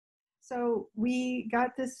So we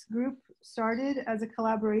got this group started as a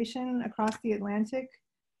collaboration across the Atlantic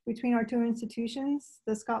between our two institutions,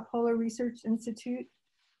 the Scott Polar Research Institute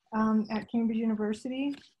at Cambridge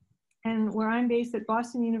University, and where I'm based at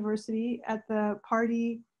Boston University at the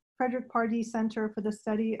Frederick Pardee Center for the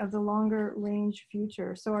Study of the Longer Range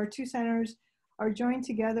Future. So our two centers are joined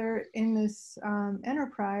together in this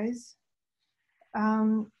enterprise.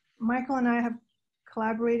 Michael and I have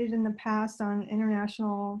collaborated in the past on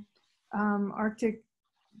international Arctic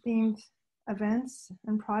themed events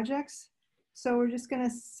and projects. So we're just going to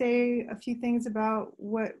say a few things about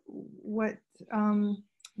what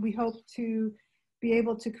we hope to be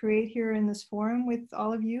able to create here in this forum with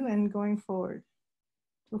all of you and going forward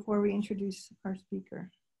before we introduce our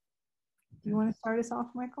speaker. Do you want to start us off,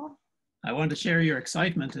 Michael? I want to share your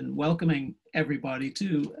excitement in welcoming everybody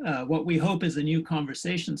to what we hope is a new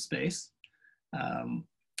conversation space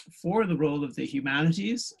for the role of the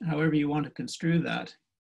humanities, however you want to construe that,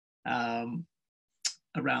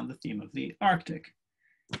 around the theme of the Arctic.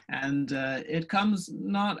 And it comes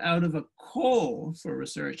not out of a call for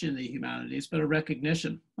research in the humanities, but a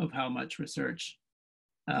recognition of how much research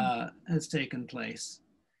has taken place.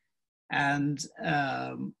 And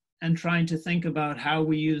trying to think about how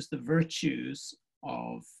we use the virtues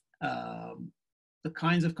of the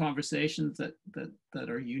kinds of conversations that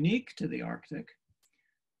are unique to the Arctic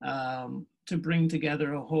to bring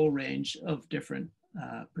together a whole range of different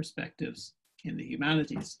perspectives in the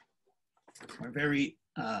humanities. We're very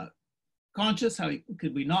conscious, how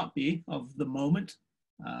could we not be, of the moment,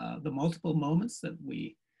 the multiple moments that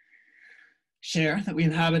we share, that we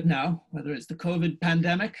inhabit now, whether it's the COVID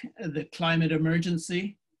pandemic, the climate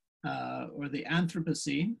emergency, or the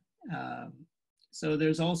Anthropocene. So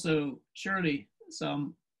there's also surely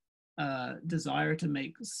some desire to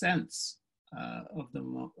make sense of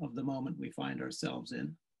the moment we find ourselves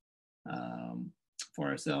in, for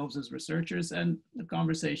ourselves as researchers, and the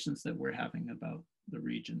conversations that we're having about the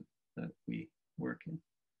region that we work in.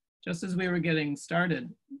 Just as we were getting started,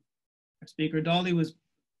 our speaker Dolly was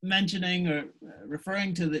mentioning or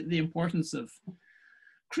referring to the importance of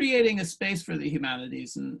creating a space for the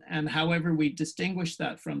humanities, and however we distinguish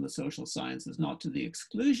that from the social sciences, not to the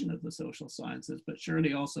exclusion of the social sciences, but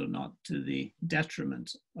surely also not to the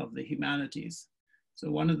detriment of the humanities. So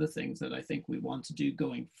one of the things that I think we want to do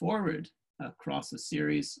going forward across a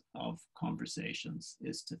series of conversations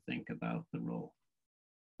is to think about the role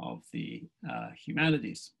of the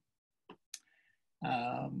humanities,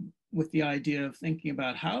 with the idea of thinking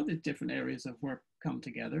about how the different areas of work come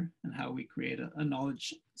together and how we create a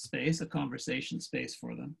knowledge space, a conversation space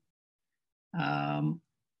for them.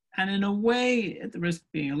 And in a way, at the risk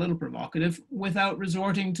of being a little provocative, without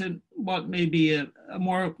resorting to what may be a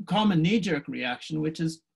more common knee-jerk reaction, which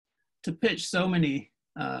is to pitch so many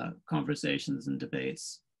conversations and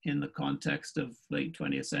debates in the context of late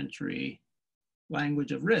 20th century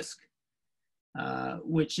language of risk,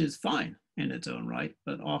 which is fine in its own right,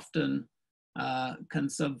 but often can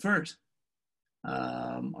subvert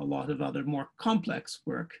a lot of other more complex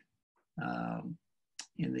work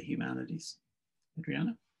in the humanities.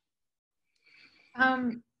 Adriana?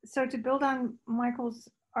 So to build on Michael's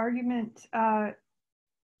argument,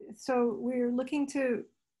 so we're looking to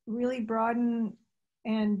really broaden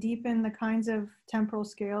and deepen the kinds of temporal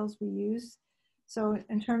scales we use. So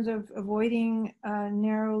in terms of avoiding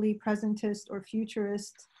narrowly presentist or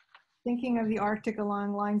futurist, thinking of the Arctic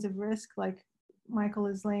along lines of risk, like Michael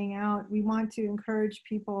is laying out, we want to encourage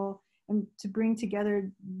people and to bring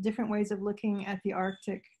together different ways of looking at the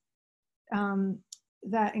Arctic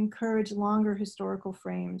that encourage longer historical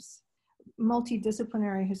frames,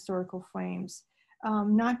 multidisciplinary historical frames,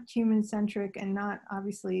 not human-centric and not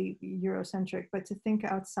obviously Eurocentric, but to think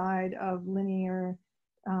outside of linear,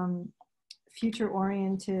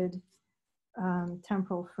 future-oriented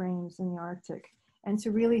temporal frames in the Arctic, and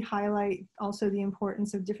to really highlight also the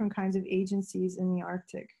importance of different kinds of agencies in the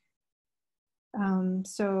Arctic.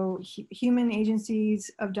 So human agencies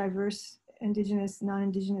of diverse indigenous,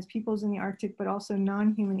 non-indigenous peoples in the Arctic, but also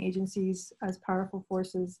non-human agencies as powerful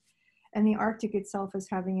forces, and the Arctic itself as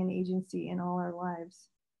having an agency in all our lives.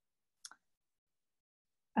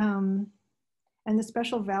 And the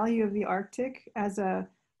special value of the Arctic as a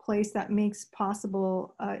place that makes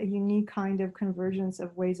possible a unique kind of convergence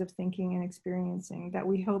of ways of thinking and experiencing that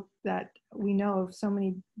we hope that we know of so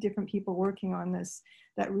many different people working on this,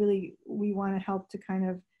 that really we want to help to kind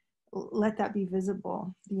of let that be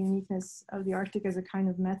visible, the uniqueness of the Arctic as a kind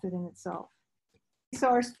of method in itself. So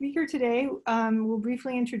our speaker today, we'll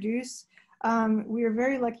briefly introduce. We are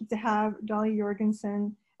very lucky to have Dolly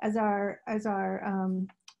Jørgensen as our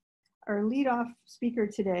our lead-off speaker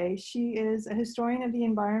today. She is a historian of the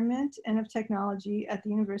environment and of technology at the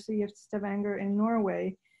University of Stavanger in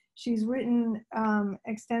Norway. She's written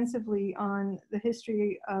extensively on the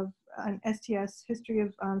history of STS, history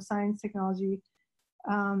of science, technology,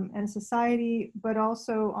 and society, but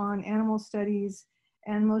also on animal studies,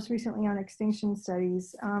 and most recently on extinction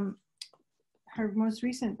studies. Her most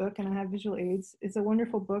recent book, and I have visual aids, is a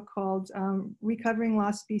wonderful book called Recovering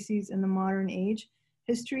Lost Species in the Modern Age,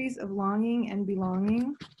 Histories of Longing and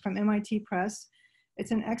Belonging, from MIT Press.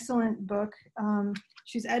 It's an excellent book.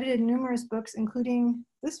 She's edited numerous books, including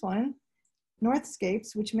this one,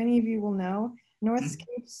 Northscapes, which many of you will know.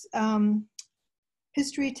 Northscapes,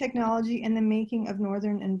 History, Technology, and the Making of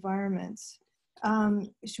Northern Environments,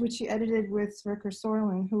 which she edited with Sverker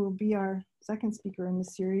Sorling, who will be our second speaker in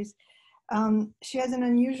this series. She has an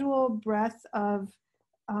unusual breadth of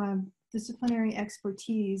disciplinary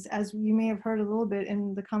expertise, as you may have heard a little bit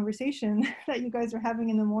in the conversation that you guys are having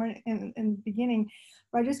in the morning, in the beginning.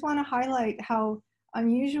 But I just want to highlight how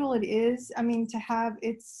unusual it is. I mean, to have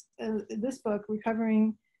this book,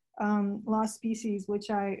 Recovering Lost Species, which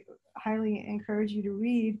I highly encourage you to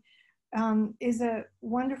read, is a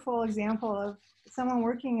wonderful example of someone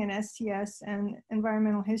working in STS and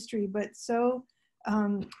environmental history, but so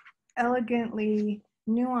elegantly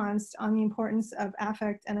nuanced on the importance of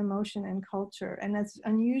affect and emotion and culture. And that's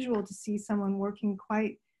unusual to see someone working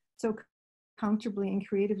quite so comfortably and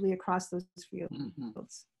creatively across those fields. Well,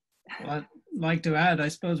 I'd like to add, I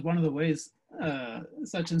suppose one of the ways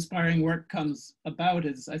such inspiring work comes about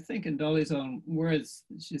is, I think in Dolly's own words,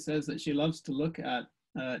 she says that she loves to look at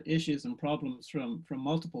issues and problems from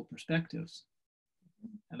multiple perspectives.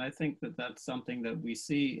 And I think that that's something that we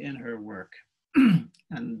see in her work.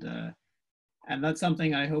 And that's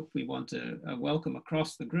something I hope we want to welcome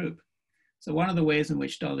across the group. So one of the ways in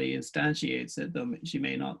which Dolly instantiates it, though she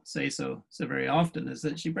may not say so very often, is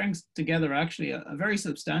that she brings together actually a very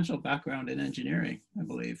substantial background in engineering, I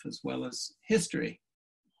believe, as well as history.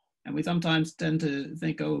 And we sometimes tend to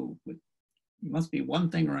think, oh, it must be one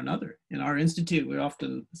thing or another. In our institute, we're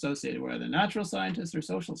often associated with either natural scientists or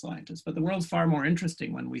social scientists, but the world's far more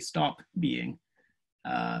interesting when we stop being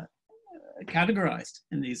categorized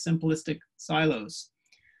in these simplistic silos.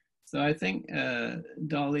 So I think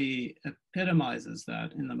Dolly epitomizes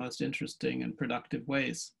that in the most interesting and productive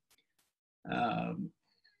ways.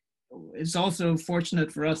 It's also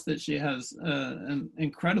fortunate for us that she has an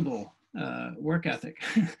incredible work ethic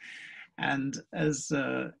and as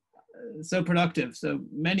so productive. So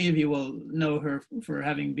many of you will know her for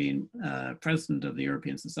having been president of the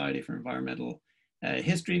European Society for Environmental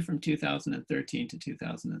History from 2013 to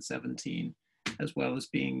 2017, as well as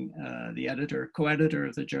being the co-editor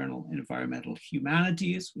of the journal Environmental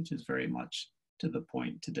Humanities, which is very much to the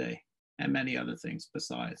point today, and many other things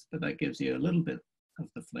besides. But that gives you a little bit of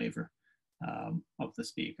the flavor of the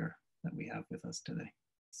speaker that we have with us today.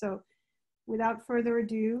 So without further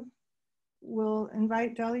ado, we'll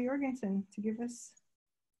invite Dolly Jørgensen to give us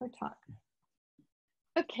her talk.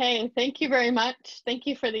 Okay, thank you very much. Thank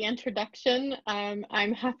you for the introduction.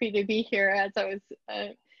 I'm happy to be here. As I was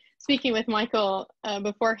speaking with Michael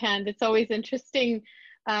beforehand, it's always interesting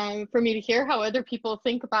for me to hear how other people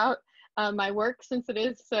think about my work, since it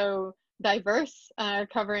is so diverse,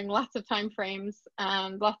 covering lots of time frames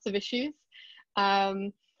and lots of issues.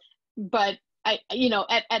 But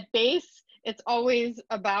at base, it's always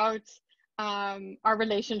about our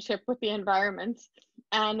relationship with the environment.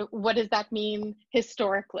 And what does that mean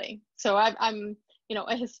historically? So I'm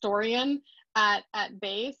a historian at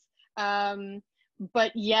base,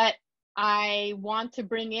 but yet I want to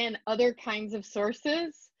bring in other kinds of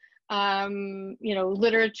sources,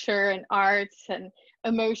 literature and arts and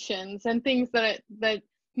emotions and things that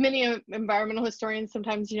many environmental historians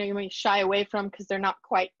sometimes, you may shy away from because they're not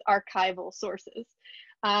quite archival sources.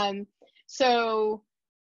 So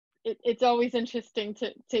it's always interesting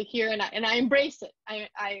to hear, and I embrace it.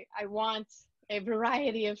 I want a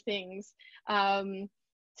variety of things to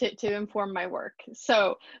inform my work.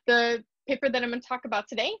 So the paper that I'm going to talk about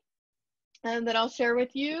today and that I'll share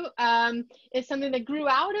with you is something that grew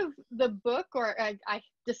out of the book, or I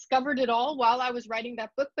discovered it all while I was writing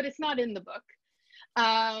that book, but it's not in the book.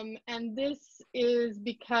 And this is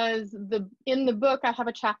because in the book I have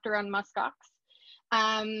a chapter on muskox,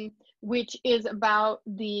 which is about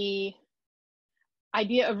the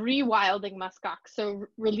idea of rewilding muskox, so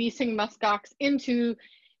releasing muskox into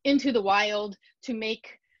the wild to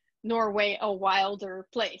make Norway a wilder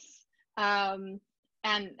place, and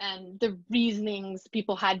the reasonings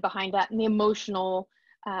people had behind that, and the emotional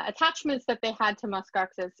attachments that they had to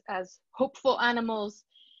muskox as hopeful animals,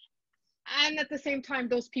 and at the same time,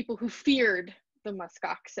 those people who feared the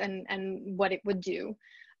muskox and what it would do.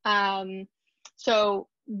 So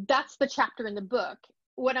that's the chapter in the book.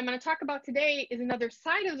 What I'm going to talk about today is another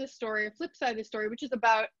side of the story, a flip side of the story, which is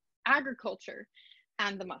about agriculture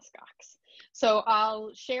and the muskox. So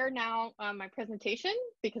I'll share now my presentation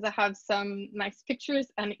because I have some nice pictures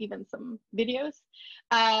and even some videos.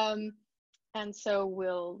 And so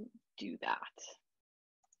we'll do that.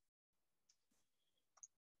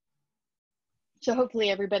 So hopefully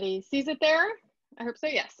everybody sees it there. I hope so,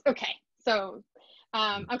 yes. Okay, so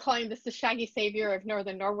I'm calling this the shaggy savior of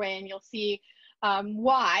Northern Norway, and you'll see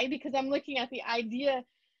why, because I'm looking at the idea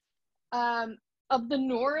of the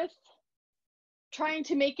North trying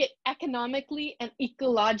to make it economically and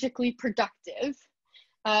ecologically productive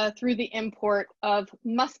through the import of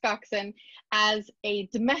muskoxen as a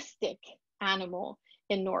domestic animal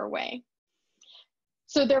in Norway.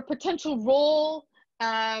 So their potential role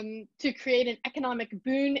to create an economic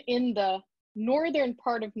boon in the northern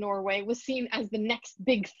part of Norway was seen as the next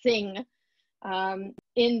big thing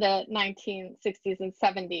in the 1960s and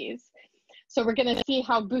 70s. So we're going to see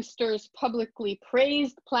how boosters publicly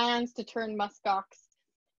praised plans to turn muskox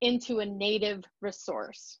into a native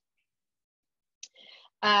resource.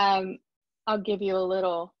 I'll give you a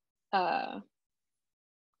little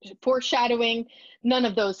foreshadowing. None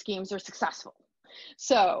of those schemes are successful.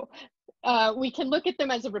 So we can look at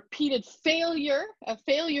them as a repeated failure, a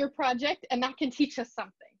failure project, and that can teach us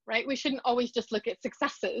something, right? We shouldn't always just look at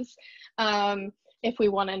successes if we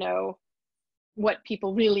want to know what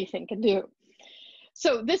people really think and do.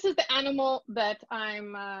 So this is the animal that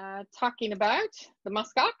I'm talking about, the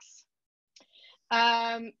muskox.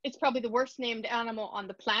 It's probably the worst named animal on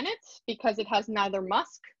the planet because it has neither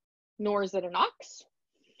musk nor is it an ox.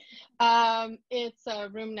 It's a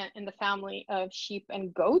ruminant in the family of sheep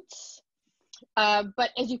and goats.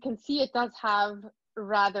 But as you can see, it does have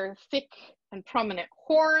rather thick and prominent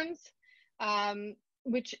horns, and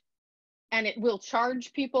it will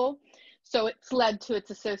charge people. So it's led to its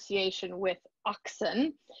association with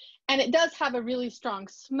oxen. And it does have a really strong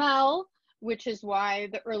smell, which is why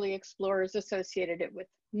the early explorers associated it with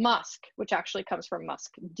musk, which actually comes from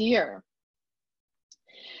musk deer.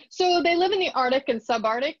 So they live in the Arctic and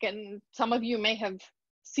subarctic, and some of you may have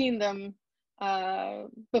seen them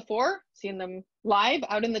before, seen them live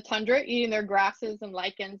out in the tundra, eating their grasses and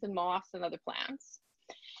lichens and moss and other plants.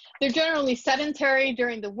 They're generally sedentary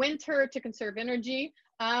during the winter to conserve energy,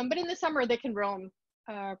 but in the summer they can roam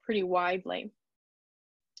pretty widely.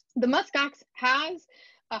 The muskox has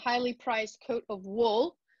a highly prized coat of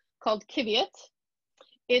wool called kiviot.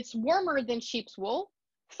 It's warmer than sheep's wool,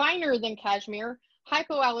 finer than cashmere,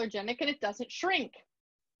 hypoallergenic, and it doesn't shrink.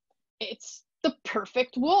 It's the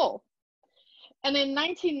perfect wool. And in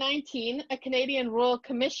 1919, a Canadian Royal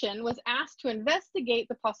Commission was asked to investigate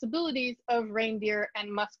the possibilities of reindeer and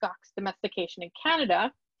muskox domestication in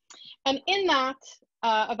Canada. And in that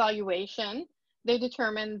evaluation, they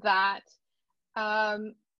determined that,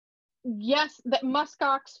 yes, that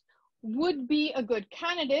muskox would be a good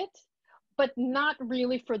candidate, but not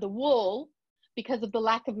really for the wool because of the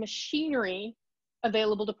lack of machinery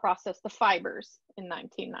available to process the fibers in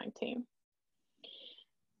 1919.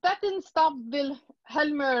 That didn't stop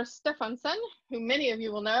Wilhelmer Stephensen, who many of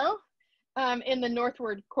you will know, in the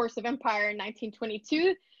Northward Course of Empire in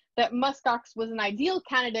 1922, that muskox was an ideal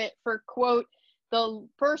candidate for, quote, the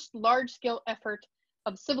first large-scale effort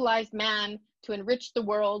of civilized man to enrich the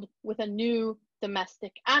world with a new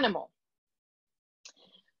domestic animal.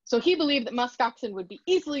 So he believed that muskoxen would be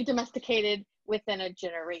easily domesticated within a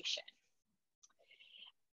generation.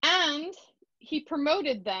 And he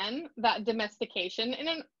promoted then that domestication in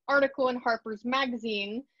an article in Harper's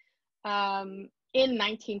Magazine in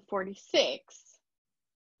 1946.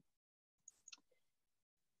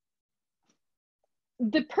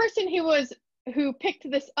 The person who picked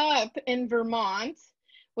this up in Vermont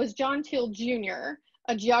was John Teal Jr.,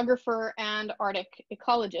 a geographer and Arctic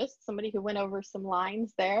ecologist, somebody who went over some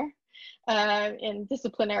lines there in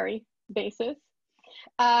disciplinary basis,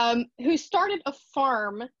 who started a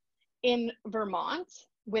farm in Vermont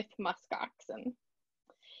with muskoxen.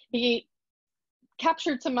 He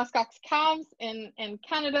captured some muskox calves in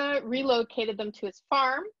Canada, relocated them to his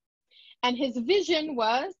farm, and his vision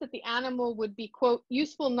was that the animal would be, quote,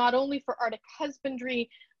 useful not only for Arctic husbandry,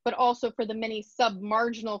 but also for the many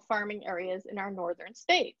sub-marginal farming areas in our northern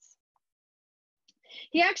states.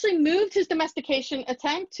 He actually moved his domestication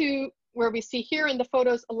attempt to where we see here in the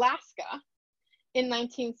photos, Alaska, in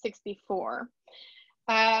 1964.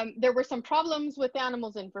 There were some problems with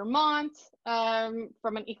animals in Vermont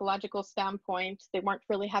from an ecological standpoint. They weren't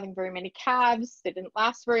really having very many calves. They didn't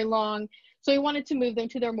last very long. So he wanted to move them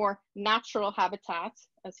to their more natural habitat,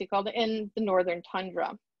 as he called it, in the northern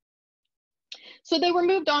tundra. So they were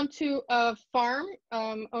moved on to a farm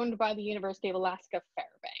owned by the University of Alaska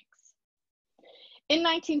Fairbanks. In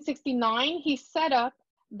 1969, he set up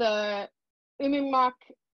the Umimak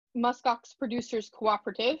Muskox Producers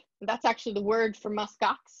Cooperative. That's actually the word for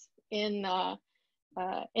muskox in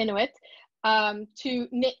Inuit, to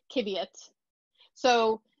knit kiviat.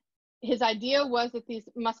 So his idea was that these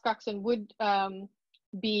muskoxen would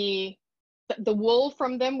be, the wool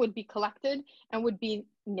from them would be collected and would be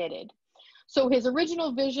knitted. So his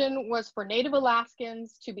original vision was for Native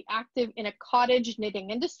Alaskans to be active in a cottage knitting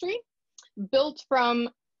industry built from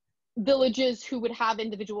villages who would have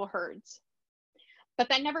individual herds. But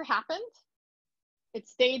that never happened. It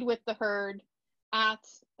stayed with the herd at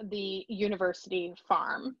the university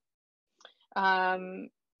farm.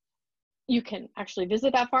 You can actually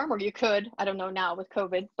visit that farm, or you could, I don't know now with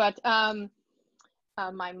COVID, but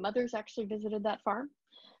my mother's actually visited that farm.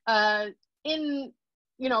 In,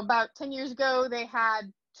 about 10 years ago, they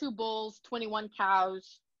had 2 bulls, 21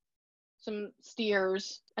 cows, some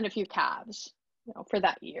steers, and a few calves, for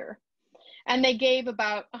that year. And they gave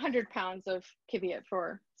about 100 pounds of kiviat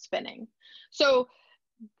for spinning. So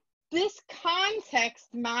this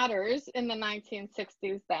context matters in the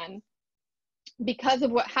 1960s then, because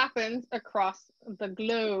of what happened across the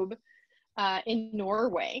globe in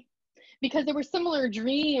Norway, because there were similar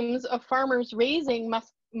dreams of farmers raising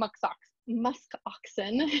musk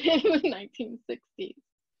oxen in the 1960s.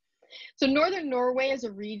 So northern Norway as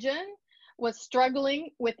a region was struggling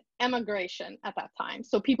with emigration at that time,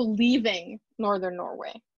 so people leaving northern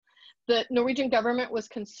Norway. The Norwegian government was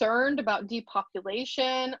concerned about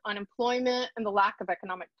depopulation, unemployment, and the lack of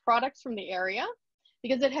economic products from the area,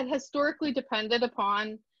 because it had historically depended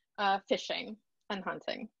upon fishing and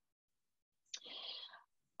hunting.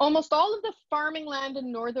 Almost all of the farming land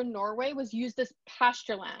in northern Norway was used as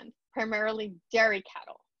pasture land, primarily dairy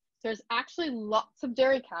cattle. There's actually lots of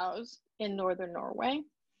dairy cows in northern Norway.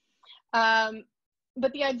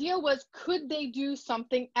 But the idea was, could they do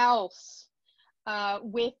something else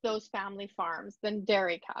with those family farms than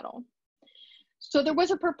dairy cattle? So there was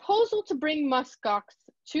a proposal to bring muskox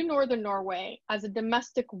to northern Norway as a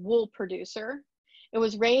domestic wool producer. It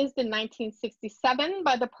was raised in 1967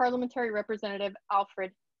 by the parliamentary representative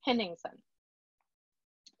Alfred Henningsen.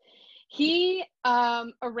 He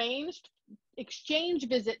arranged exchange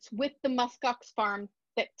visits with the muskox farm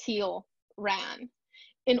that Thiel ran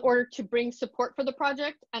in order to bring support for the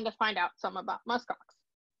project and to find out some about muskox.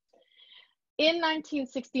 In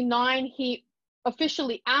 1969, he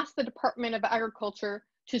officially asked the Department of Agriculture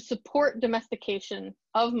to support domestication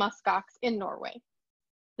of muskox in Norway.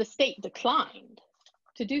 The state declined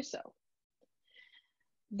to do so.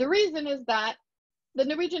 The reason is that the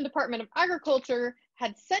Norwegian Department of Agriculture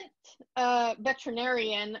had sent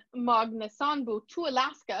veterinarian Magne Sandbo to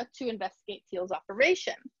Alaska to investigate Thiel's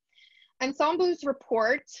operation. And Sandbo's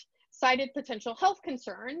report cited potential health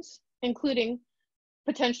concerns, including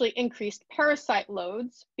potentially increased parasite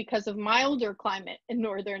loads because of milder climate in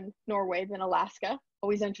northern Norway than Alaska.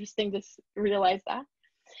 Always interesting to realize that.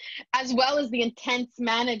 As well as the intense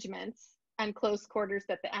management and close quarters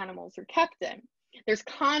that the animals are kept in. There's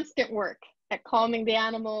constant work at calming the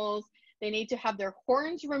animals. They need to have their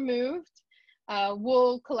horns removed,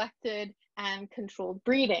 wool collected, and controlled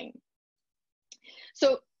breeding.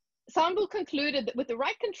 So Sandbo concluded that with the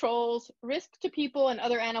right controls, risk to people and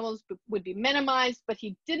other animals would be minimized, but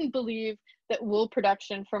he didn't believe that wool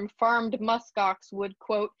production from farmed muskox would,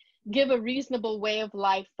 quote, give a reasonable way of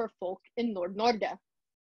life for folk in Nord-Norge.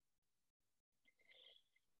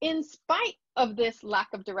 In spite of this lack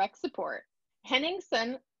of direct support,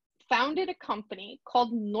 Henningsen founded a company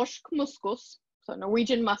called Norsk Muskos, so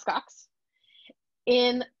Norwegian muskox,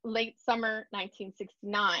 in late summer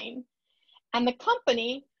 1969. And the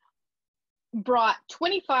company brought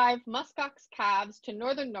 25 muskox calves to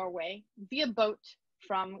northern Norway via boat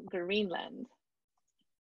from Greenland.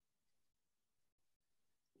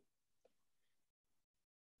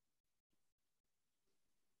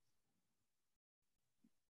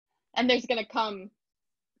 And there's going to come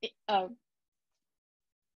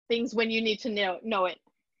things when you need to know it.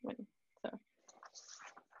 So.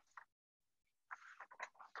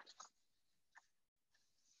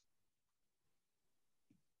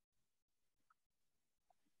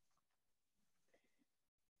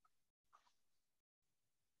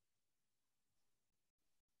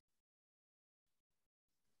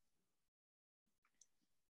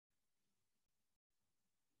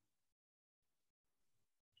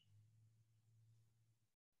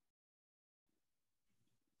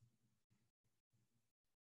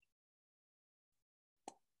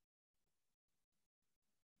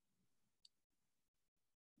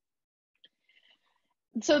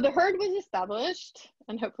 So the herd was established,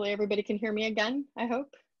 and hopefully everybody can hear me again, I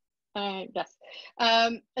hope. Yes.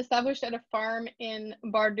 Established at a farm in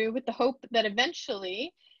Pardee with the hope that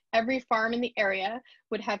eventually every farm in the area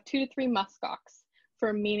would have 2 to 3 muskox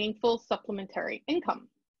for meaningful supplementary income.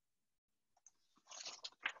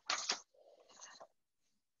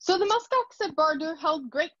 So the muskox at Pardee held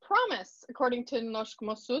great promise, according to Norsk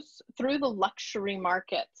Mossos, through the luxury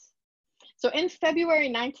market. So in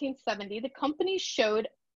February 1970, the company showed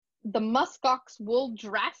the muskox wool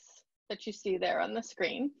dress that you see there on the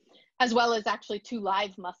screen, as well as actually 2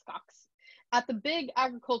 live muskox, at the big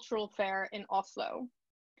agricultural fair in Oslo.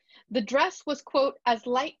 The dress was, quote, as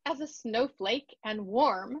light as a snowflake and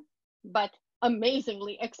warm, but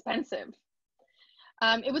amazingly expensive.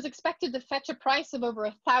 It was expected to fetch a price of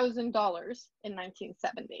over $1,000 in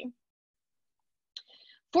 1970.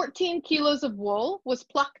 14 kilos of wool was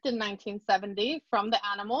plucked in 1970 from the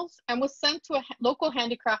animals and was sent to a local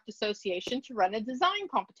handicraft association to run a design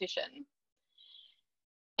competition.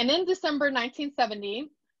 And in December 1970,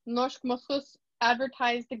 Norsk Mossos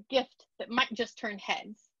advertised a gift that might just turn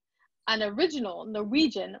heads: an original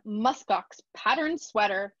Norwegian muskox patterned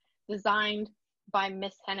sweater designed by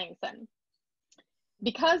Miss Henningsen.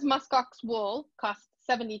 Because muskox wool cost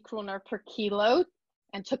 70 kroner per kilo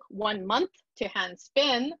and took 1 month to hand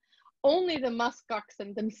spin, only the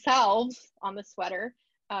muskoxen themselves on the sweater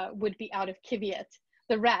would be out of kiviet.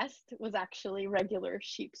 The rest was actually regular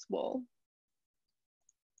sheep's wool.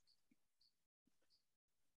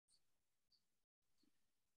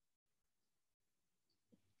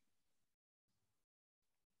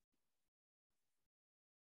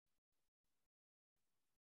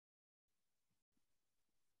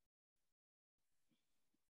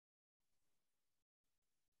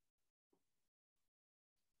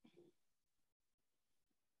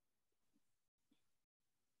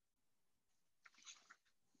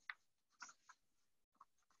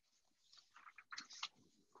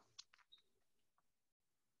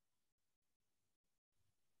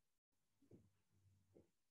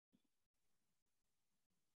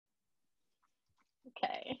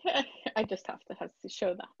 Okay, I just have to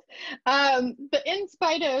show that. But in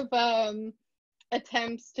spite of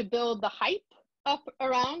attempts to build the hype up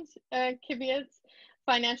around kiviets,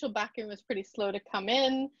 financial backing was pretty slow to come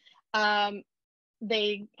in.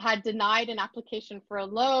 They had denied an application for a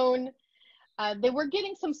loan. They were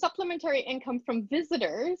getting some supplementary income from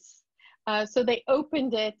visitors, so they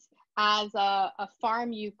opened it as a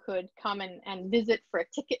farm you could come and visit for a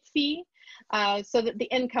ticket fee, so that the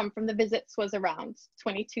income from the visits was around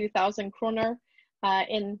 22,000 kroner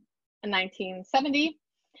in 1970.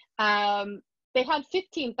 They had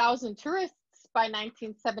 15,000 tourists by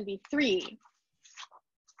 1973.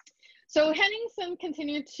 So Henningsen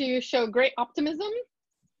continued to show great optimism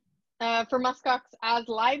for muskox as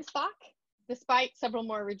livestock, despite several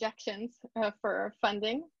more rejections for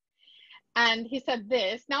funding. And he said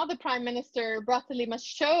this: now the Prime Minister Bratteli must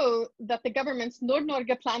show that the government's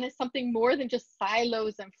Nord-Norge plan is something more than just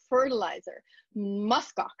silos and fertilizer.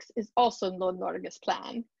 Muskox is also Nord-Norge's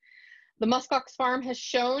plan. The muskox farm has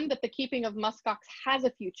shown that the keeping of muskox has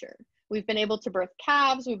a future. We've been able to birth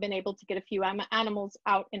calves, we've been able to get a few animals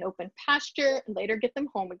out in open pasture and later get them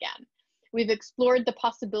home again. We've explored the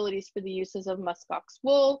possibilities for the uses of muskox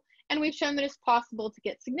wool, and we've shown that it's possible to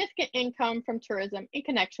get significant income from tourism in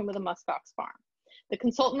connection with a muskox farm. The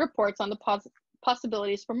consultant reports on the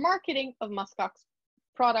possibilities for marketing of muskox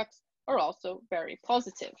products are also very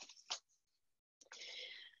positive.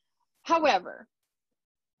 However,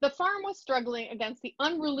 the farm was struggling against the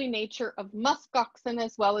unruly nature of muskoxen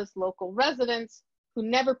as well as local residents who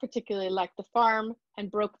never particularly liked the farm and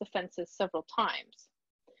broke the fences several times.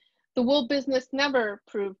 The wool business never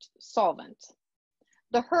proved solvent.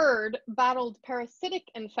 The herd battled parasitic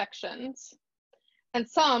infections, and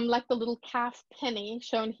some, like the little calf Penny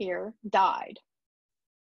shown here, died.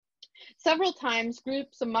 Several times,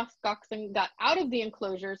 groups of muskoxen got out of the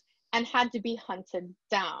enclosures and had to be hunted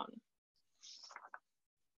down.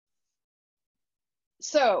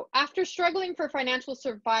 So, after struggling for financial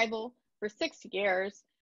survival for 6 years,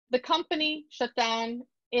 the company shut down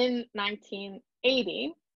in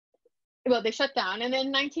 1980. Well, they shut down, and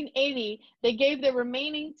in 1980, they gave the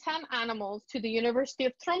remaining 10 animals to the University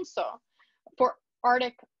of Tromsø for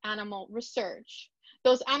Arctic animal research.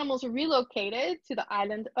 Those animals were relocated to the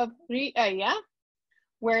island of Ryøya,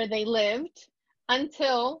 where they lived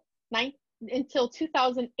until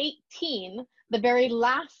 2018, the very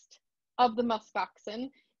last of the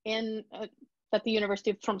muskoxen that the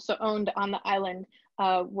University of Tromsø owned on the island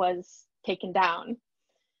was taken down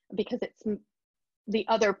because the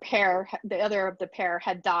other of the pair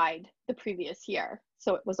had died the previous year.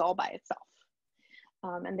 so it was all by itself,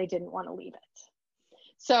 and they didn't want to leave it.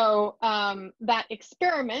 So that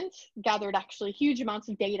experiment gathered actually huge amounts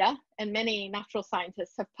of data, and many natural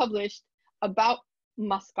scientists have published about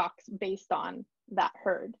muskox based on that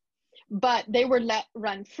herd. But they were let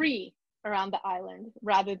run free around the island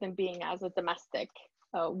rather than being as a domestic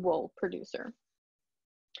wool producer.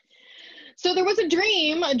 So there was a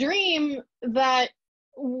dream that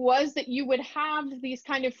was that you would have these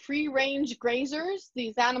kind of free range grazers,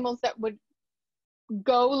 these animals that would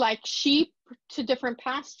go like sheep to different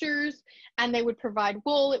pastures, and they would provide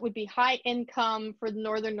wool. It would be high income for the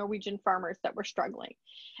northern Norwegian farmers that were struggling.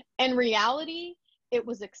 In reality, it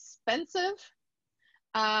was expensive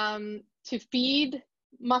to feed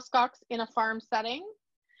muskox in a farm setting.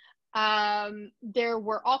 There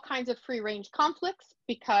were all kinds of free range conflicts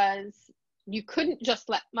because you couldn't just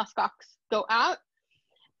let muskox go out.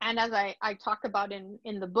 And as I talk about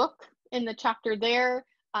in the book, in the chapter there,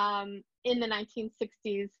 in the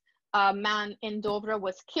 1960s, a man in Dovre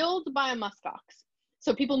was killed by a muskox.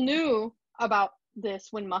 So people knew about this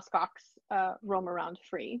when muskox roam around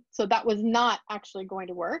free. So that was not actually going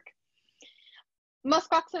to work.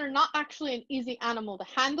 Muskoxen are not actually an easy animal to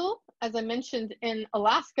handle. As I mentioned, in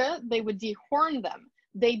Alaska, they would dehorn them.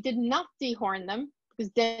 They did not dehorn them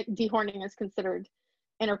because dehorning is considered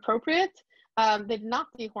inappropriate. They did not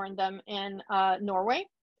dehorn them in Norway,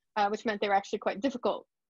 which meant they were actually quite difficult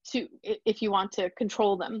to, if you want to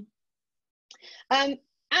control them. And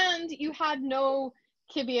you had no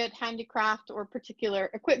Kiviat handicraft or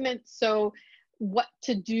particular equipment, so what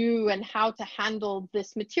to do and how to handle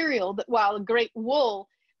this material, that while great wool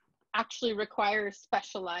actually requires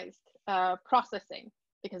specialized processing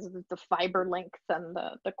because of the fiber length and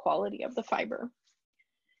the quality of the fiber.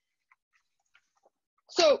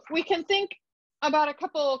 So we can think about a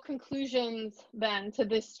couple conclusions then to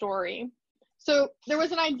this story. So there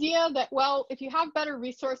was an idea that, well, if you have better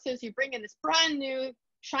resources, you bring in this brand new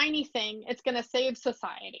shiny thing, it's going to save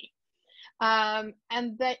society.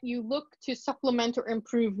 And that you look to supplement or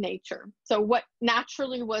improve nature. So what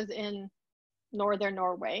naturally was in northern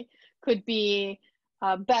Norway could be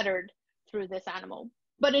bettered through this animal.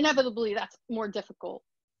 But inevitably, that's more difficult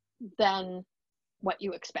than what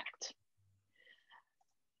you expect.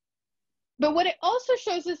 But what it also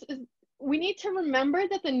shows us is we need to remember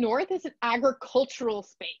that the North is an agricultural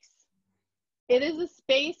space. It is a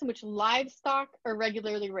space in which livestock are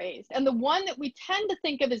regularly raised. And the one that we tend to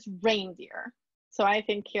think of is reindeer. So I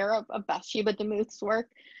think here of Bathsheba DeMuth's work,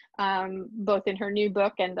 both in her new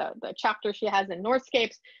book and the chapter she has in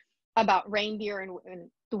Northscapes about reindeer and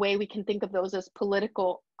the way we can think of those as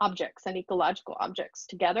political objects and ecological objects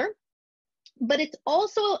together. But it's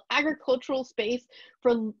also agricultural space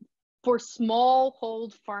for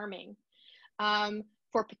smallhold farming,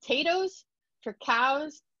 for potatoes, for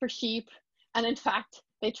cows, for sheep, and in fact,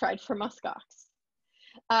 they tried for muskox.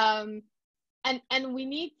 And we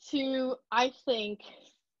need to, I think,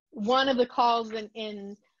 one of the calls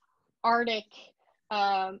in Arctic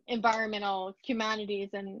environmental humanities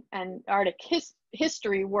and Arctic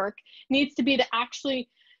history work needs to be to actually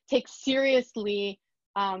take seriously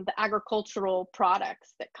the agricultural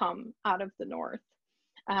products that come out of the North.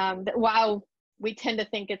 That while we tend to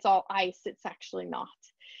think it's all ice, it's actually not.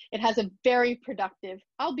 It has a very productive,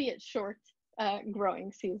 albeit short,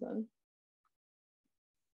 growing season.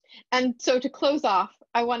 And so to close off,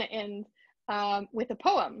 I want to end with a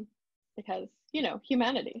poem because, you know,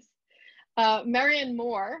 humanities. Marianne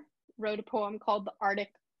Moore wrote a poem called The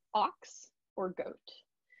Arctic Ox or Goat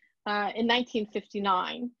in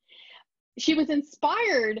 1959. She was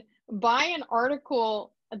inspired by an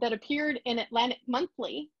article that appeared in Atlantic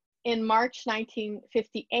Monthly in March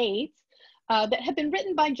 1958 that had been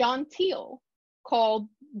written by John Teal called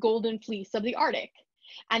Golden Fleece of the Arctic.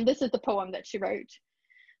 And this is the poem that she wrote.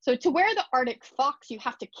 So to wear the Arctic fox, you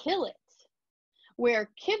have to kill it. Wear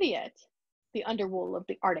Kiviat, the underwool of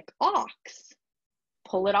the Arctic ox.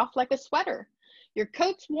 Pull it off like a sweater. Your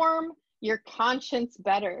coat's warm, your conscience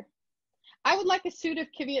better. I would like a suit of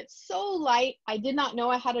Kiviat so light, I did not know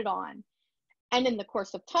I had it on. And in the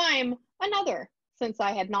course of time, another, since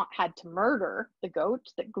I had not had to murder the goat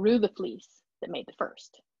that grew the fleece that made the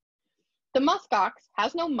first. The muskox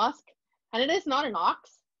has no musk, and it is not an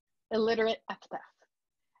ox, illiterate epithet.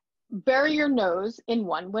 Bury your nose in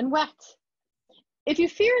one when wet. If you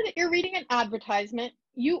fear that you're reading an advertisement,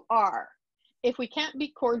 you are. If we can't be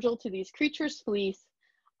cordial to these creatures' fleece,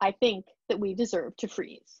 I think that we deserve to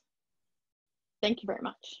freeze. Thank you very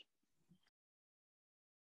much.